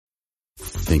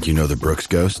Think you know the Brooks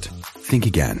Ghost? Think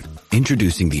again.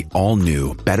 Introducing the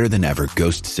all-new, better-than-ever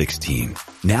Ghost 16.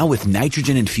 Now with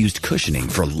nitrogen-infused cushioning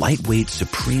for lightweight,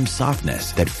 supreme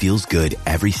softness that feels good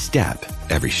every step,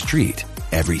 every street,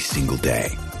 every single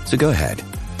day. So go ahead,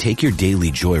 take your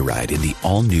daily joyride in the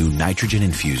all-new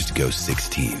nitrogen-infused Ghost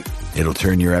 16. It'll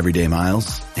turn your everyday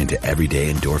miles into everyday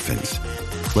endorphins.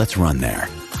 Let's run there.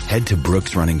 Head to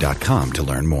brooksrunning.com to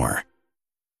learn more.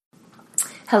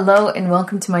 Hello and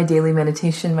welcome to my daily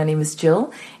meditation. My name is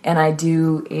Jill and I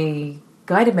do a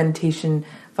guided meditation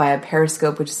via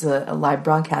Periscope, which is a live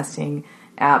broadcasting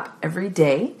app every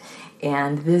day.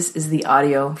 And this is the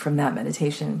audio from that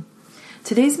meditation.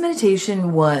 Today's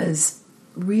meditation was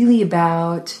really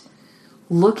about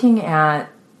looking at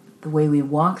the way we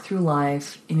walk through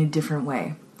life in a different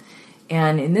way.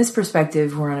 And in this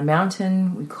perspective, we're on a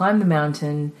mountain, we climb the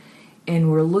mountain,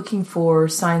 and we're looking for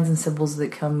signs and symbols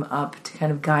that come up to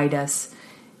kind of guide us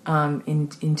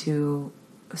into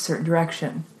a certain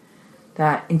direction.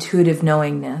 That intuitive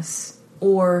knowingness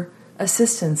or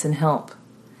assistance and help.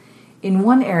 In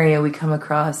one area, we come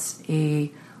across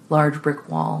a large brick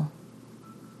wall.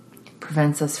 It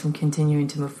prevents us from continuing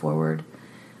to move forward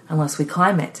unless we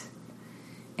climb it.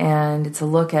 And it's a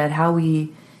look at how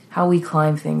we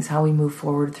climb things, how we move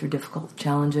forward through difficult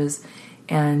challenges,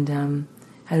 and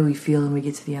how do we feel when we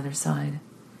get to the other side?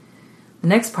 The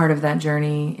next part of that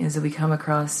journey is that we come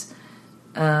across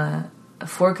a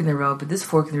fork in the road, but this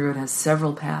fork in the road has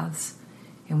several paths.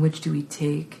 And which do we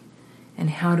take? And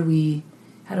how do we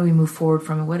move forward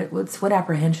from it? What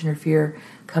apprehension or fear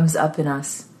comes up in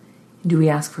us? And do we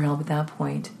ask for help at that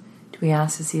point? Do we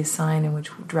ask to see a sign in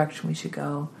which direction we should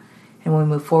go? And when we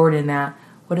move forward in that,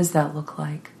 what does that look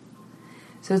like?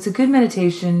 So it's a good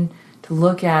meditation to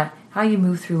look at how you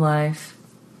move through life.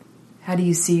 How do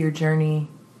you see your journey?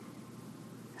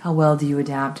 How well do you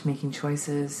adapt to making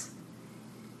choices?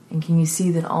 And can you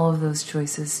see that all of those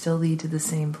choices still lead to the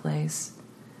same place?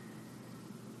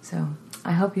 So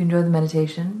I hope you enjoyed the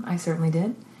meditation. I certainly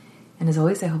did. And as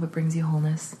always, I hope it brings you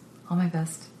wholeness. All my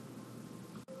best.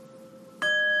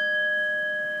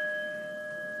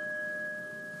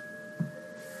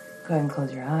 Go ahead and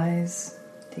close your eyes.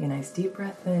 Take a nice deep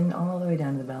breath in all the way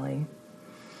down to the belly.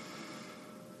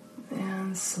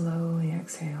 And slowly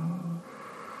exhale.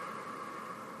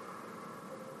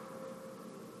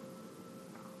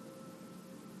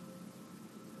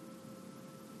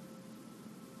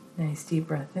 Nice deep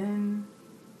breath in.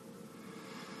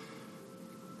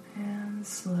 And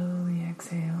slowly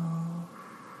exhale.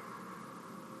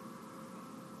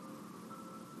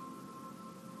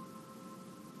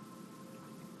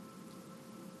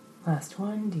 Last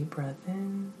one, deep breath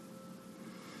in.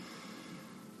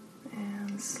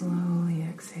 And slowly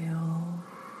exhale.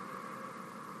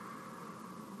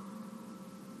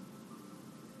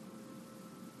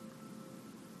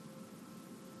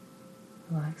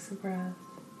 Relax the breath.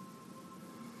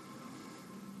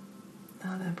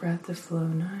 Allow that breath to flow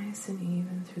nice and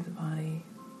even through the body.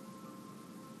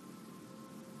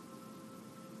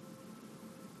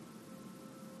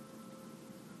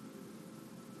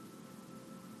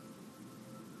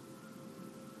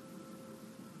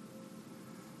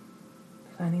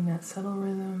 Finding that subtle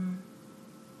rhythm.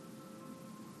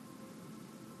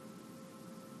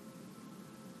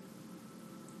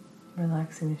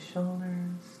 Relaxing the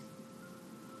shoulders.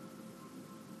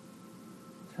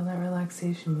 Feel that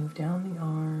relaxation move down the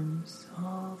arms,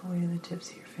 all the way to the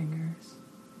tips of your fingers.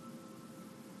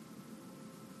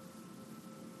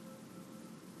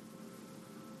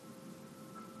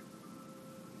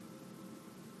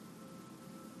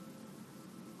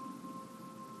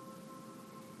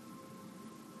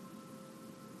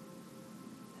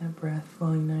 That breath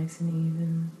flowing nice and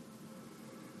even,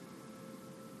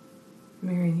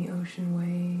 mirroring the ocean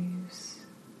waves.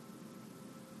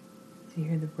 So you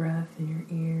hear the breath in your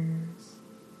ears,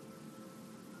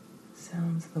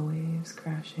 sounds of the waves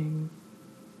crashing.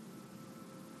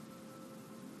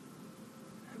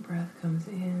 That breath comes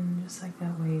in just like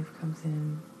that wave comes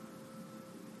in.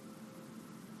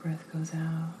 Breath goes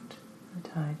out, the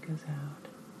tide goes out.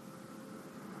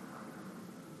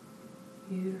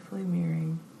 Beautifully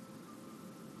mirroring.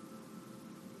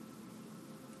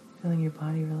 Feeling your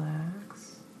body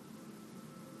relax.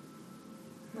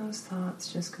 Those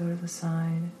thoughts just go to the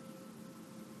side.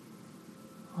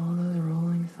 All those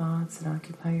rolling thoughts that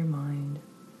occupy your mind.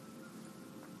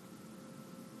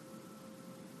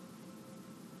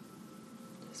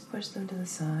 Just push them to the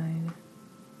side.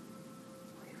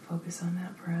 We focus on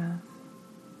that breath.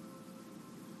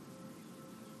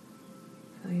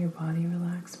 Feel your body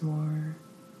relax more.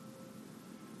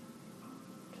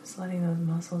 Just letting those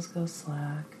muscles go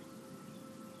slack.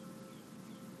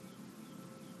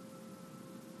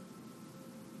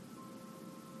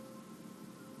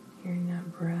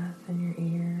 breath in your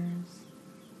ears,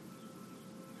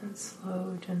 that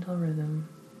slow, gentle rhythm.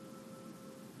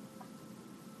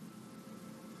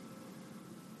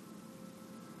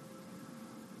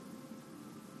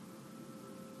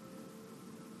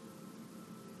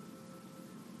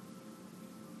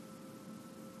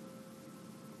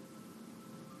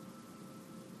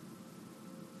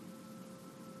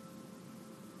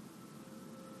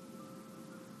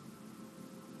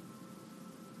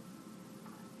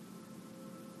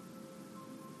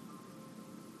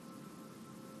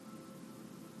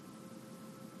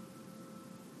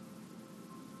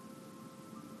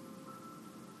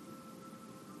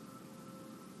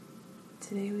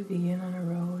 Today we begin on a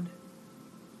road.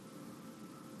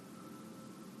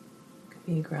 It could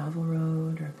be a gravel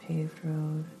road or a paved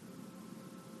road,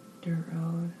 dirt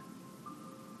road.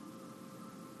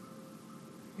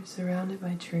 You're surrounded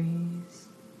by trees.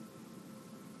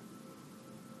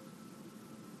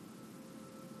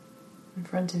 In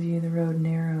front of you, the road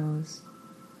narrows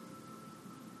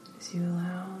as you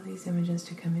allow these images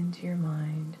to come into your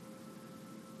mind.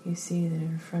 You see that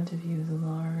in front of you is a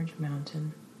large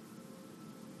mountain.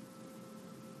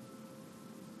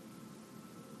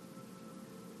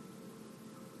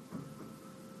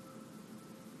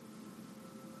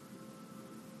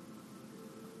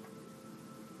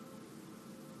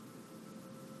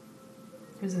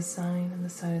 There's a sign on the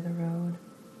side of the road.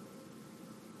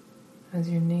 It has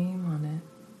your name on it.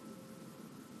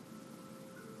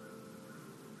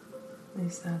 At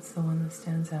least that's the one that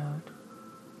stands out.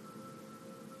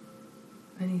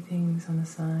 Many things on the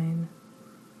sign.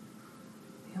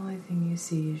 The only thing you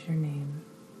see is your name.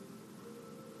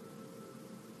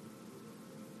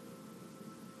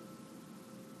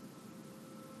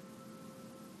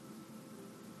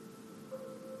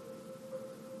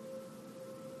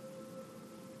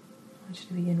 I want you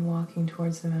to begin walking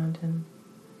towards the mountain.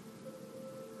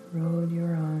 The road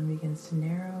you're on begins to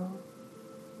narrow,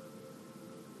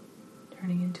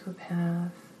 turning into a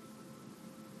path.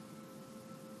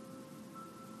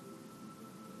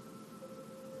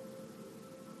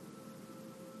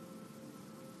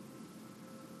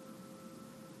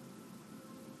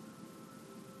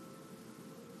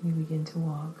 You begin to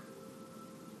walk.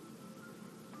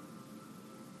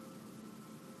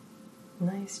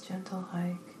 Nice, gentle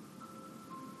hike.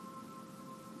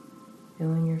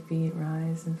 Feeling your feet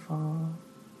rise and fall.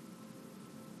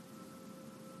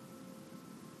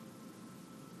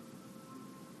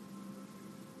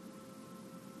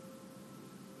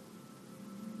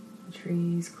 The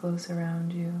trees close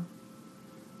around you,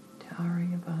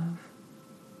 towering above.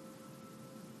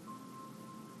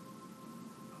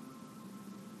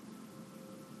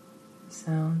 The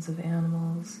sounds of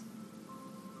animals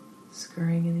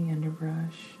scurrying in the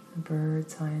underbrush, and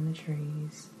birds high in the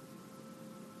trees.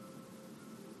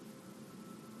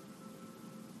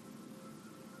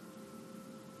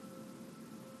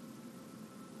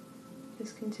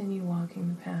 Just continue walking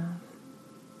the path.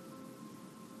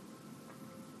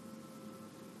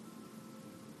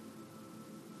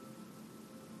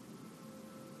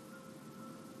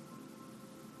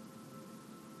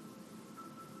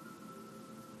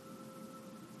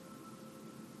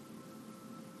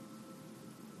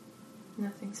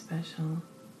 Nothing special.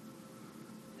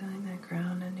 Feeling that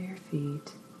ground under your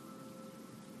feet,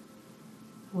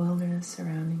 the wilderness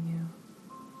surrounding you,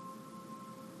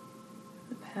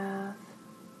 the path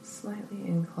slightly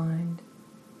inclined.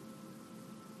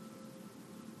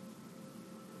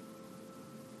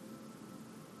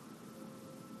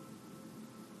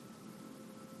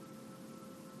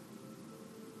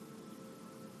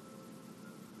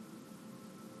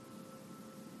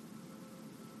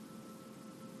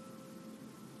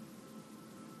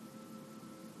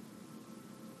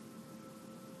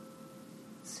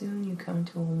 Soon you come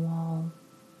to a wall,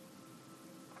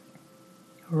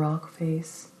 a rock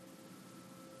face,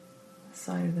 the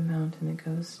side of the mountain that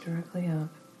goes directly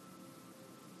up.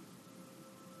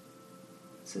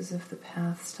 It's as if the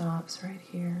path stops right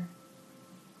here.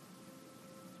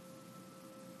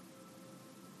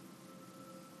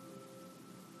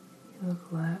 You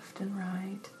look left and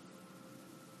right,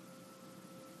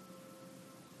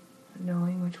 not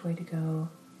knowing which way to go.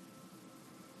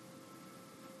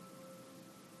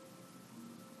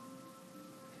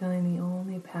 Feeling the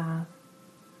only path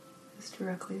is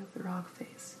directly up the rock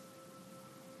face.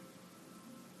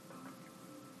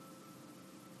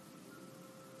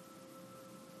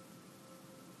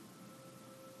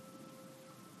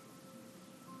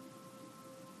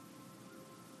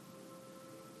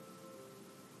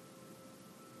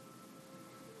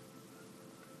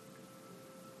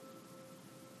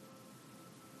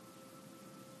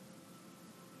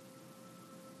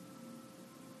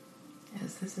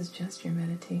 because this is just your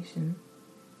meditation.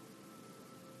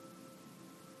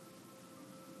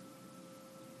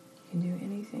 You can do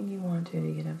anything you want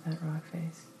to get up that rock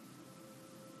face.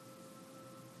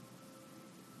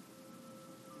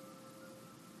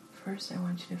 First, I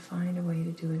want you to find a way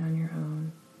to do it on your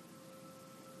own.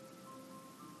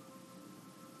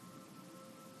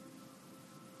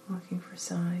 Looking for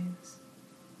signs,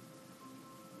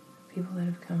 people that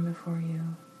have come before you.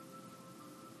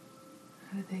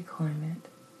 How did they climb it?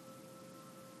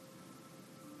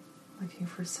 Looking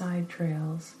for side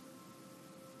trails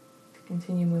to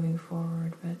continue moving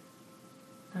forward, but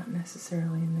not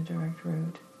necessarily in the direct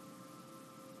route.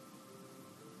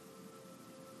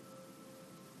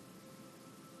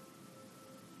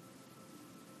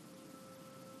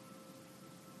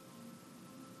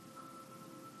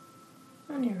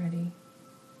 When you're ready,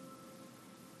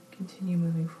 continue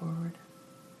moving forward.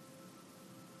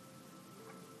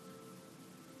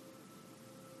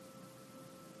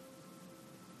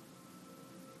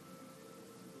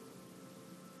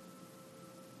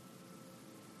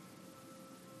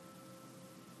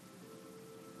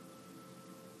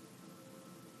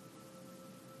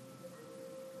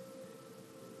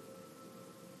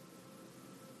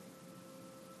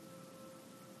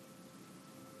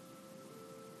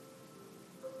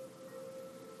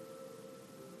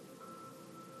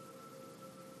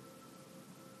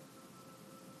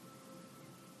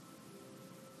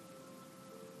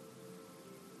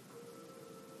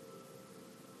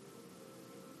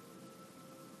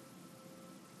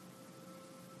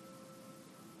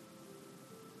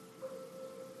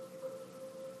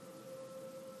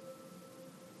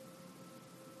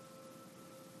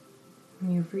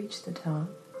 When you've reached the top,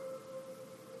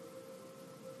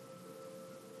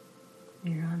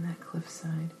 you're on that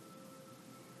cliffside.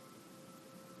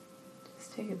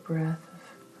 Just take a breath of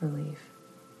relief.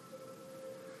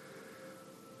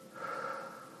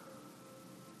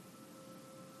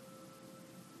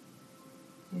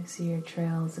 You see your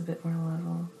trail is a bit more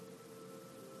level.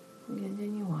 And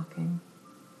continue walking.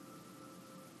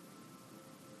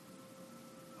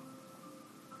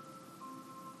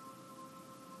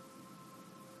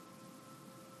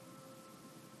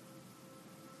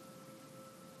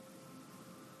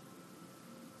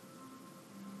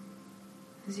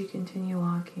 As you continue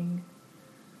walking,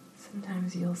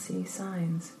 sometimes you'll see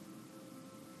signs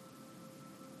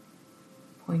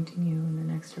pointing you in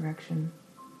the next direction,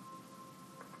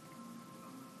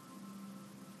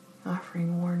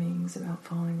 offering warnings about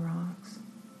falling rocks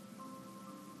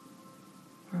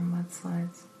or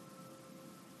mudslides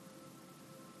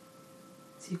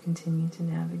as you continue to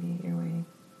navigate your way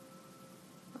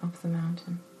up the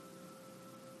mountain.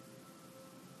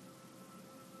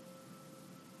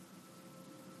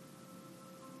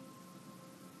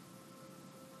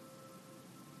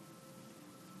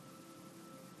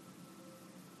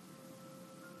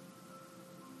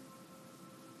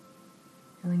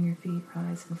 Feeling your feet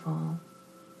rise and fall,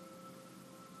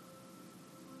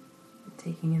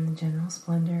 taking in the general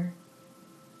splendor,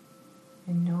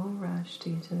 and no rush to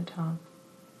get to the top.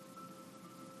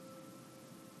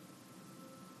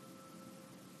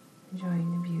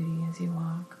 Enjoying the beauty as you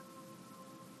walk.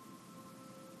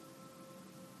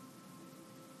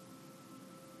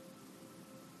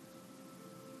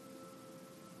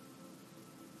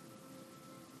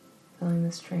 Feeling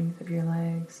the strength of your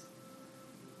legs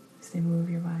as they move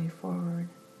your body forward.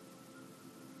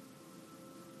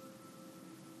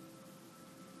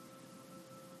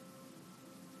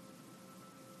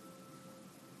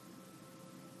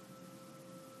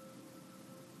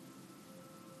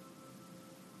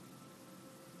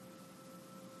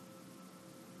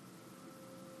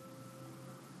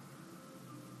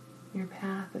 Your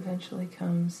path eventually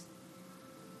comes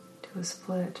to a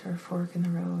split or a fork in the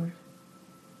road.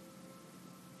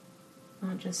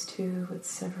 Not just two, but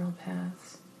several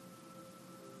paths.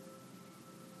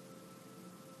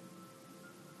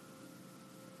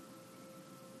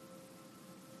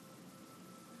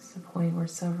 It's the point where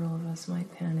several of us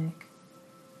might panic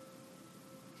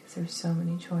because there's so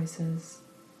many choices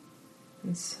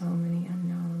and so many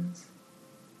unknowns.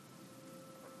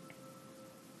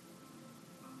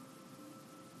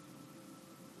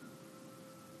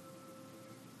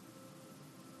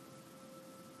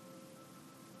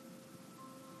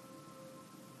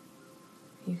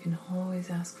 You can always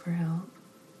ask for help.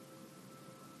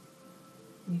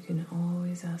 You can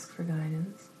always ask for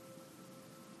guidance,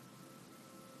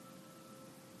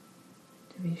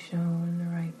 to be shown the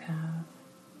right path.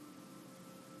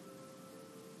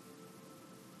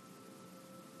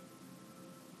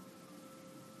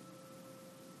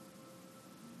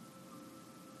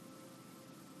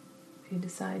 If you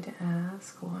decide to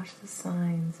ask, watch the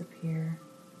signs appear,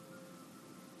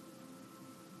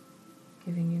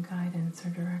 giving you guidance or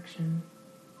direction.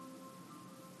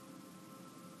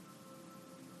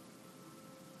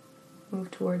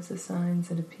 Move towards the signs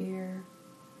that appear.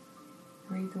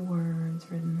 Read the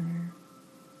words written there.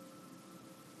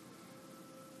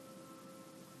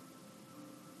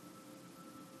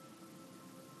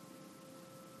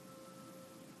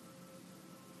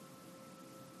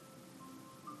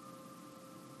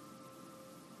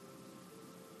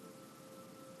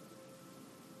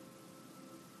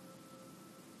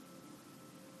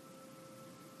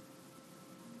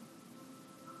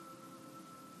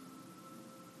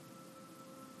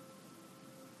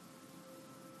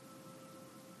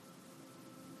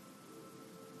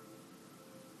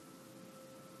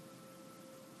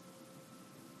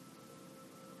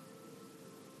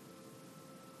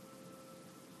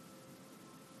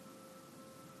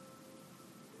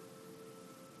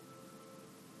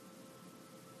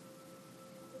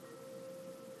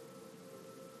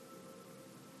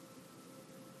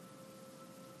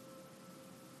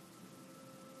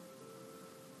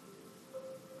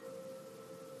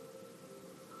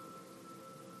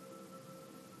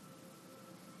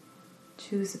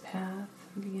 Choose a path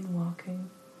and begin walking.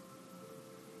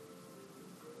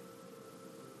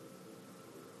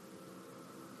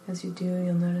 As you do,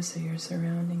 you'll notice that your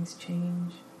surroundings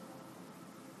change.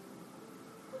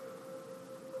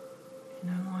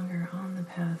 You're no longer on the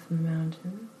path in the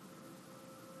mountain.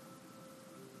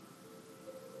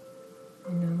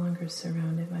 You're no longer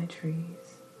surrounded by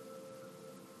trees.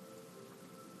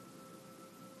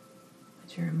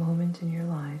 But you're a moment in your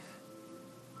life.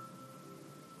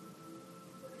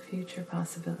 Future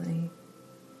possibility,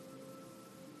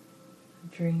 a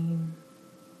dream.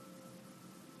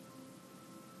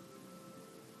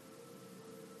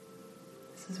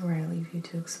 This is where I leave you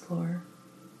to explore.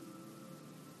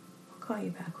 I'll call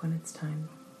you back when it's time.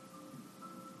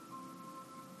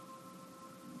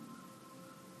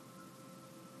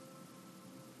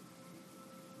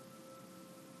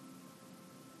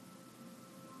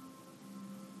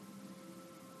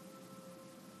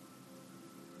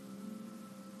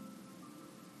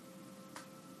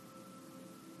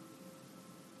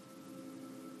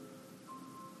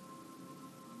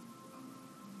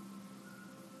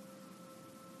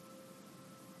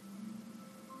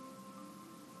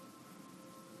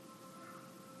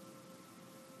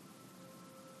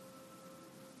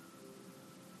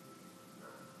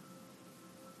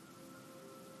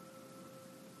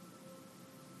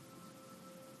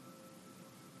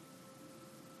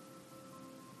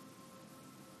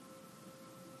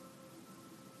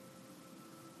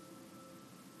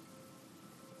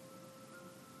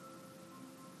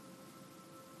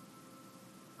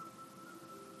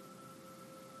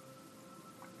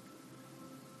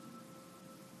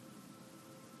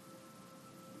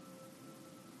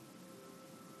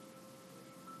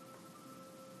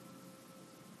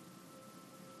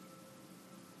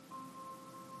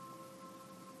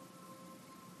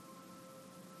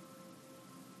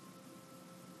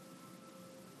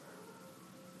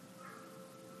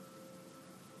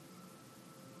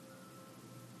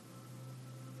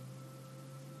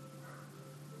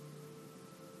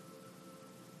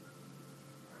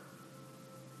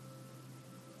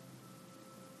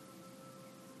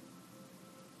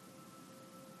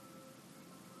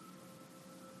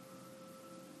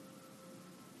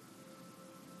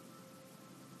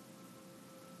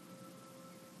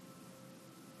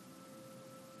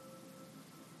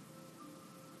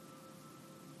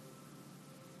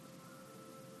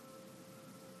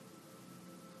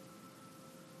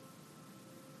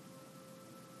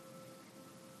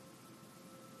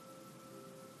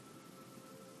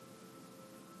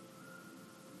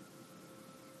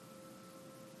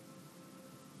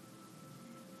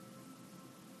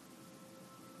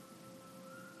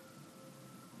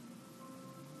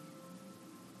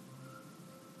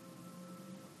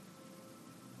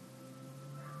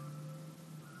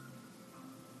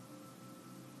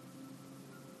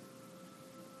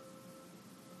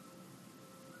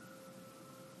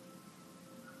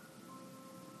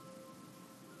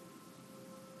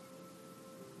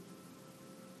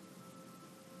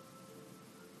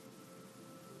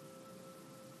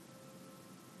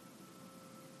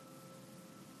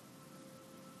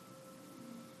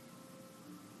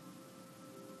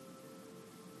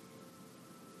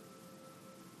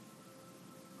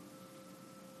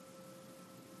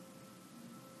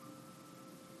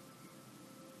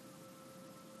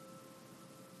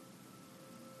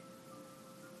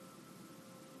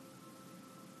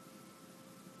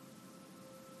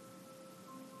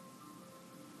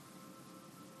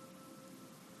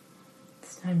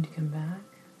 Time to come back.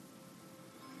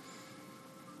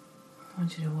 I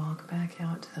want you to walk back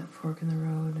out to that fork in the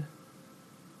road.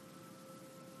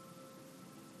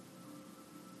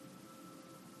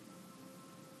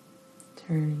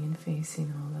 Turning and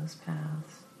facing all those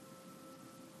paths.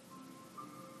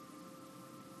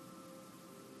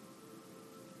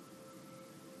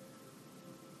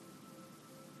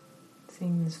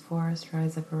 Seeing this forest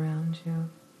rise up around you.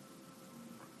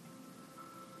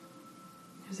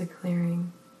 There's a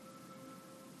clearing,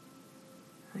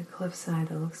 a cliffside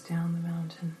that looks down the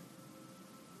mountain.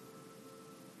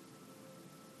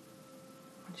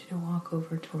 I want you to walk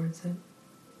over towards it.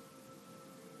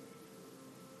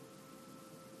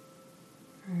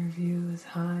 Your view is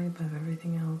high above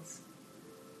everything else.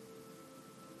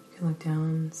 You can look down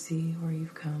and see where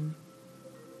you've come,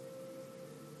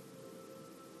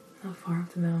 how far up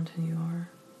the mountain you are.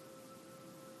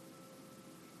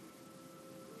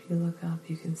 If you look up,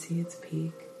 you can see its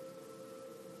peak.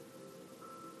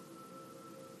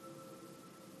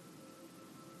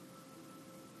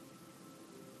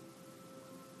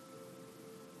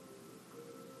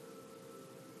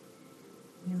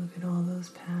 You look at all those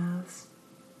paths,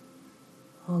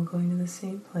 all going to the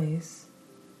same place.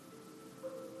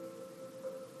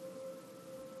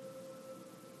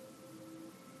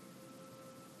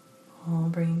 All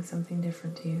bringing something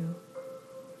different to you.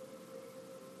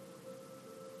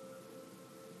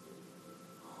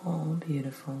 All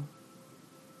beautiful.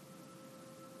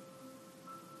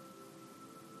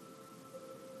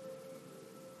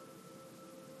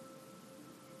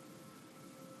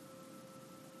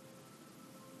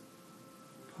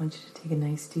 I want you to take a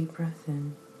nice deep breath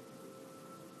in.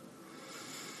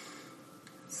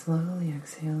 Slowly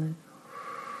exhale it.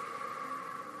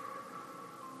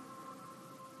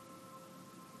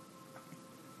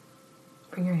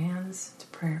 Bring your hands to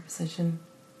prayer position.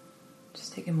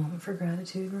 Just take a moment for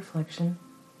gratitude and reflection.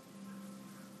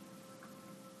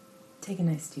 Take a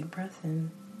nice deep breath in.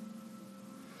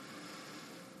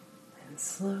 And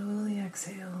slowly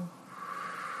exhale.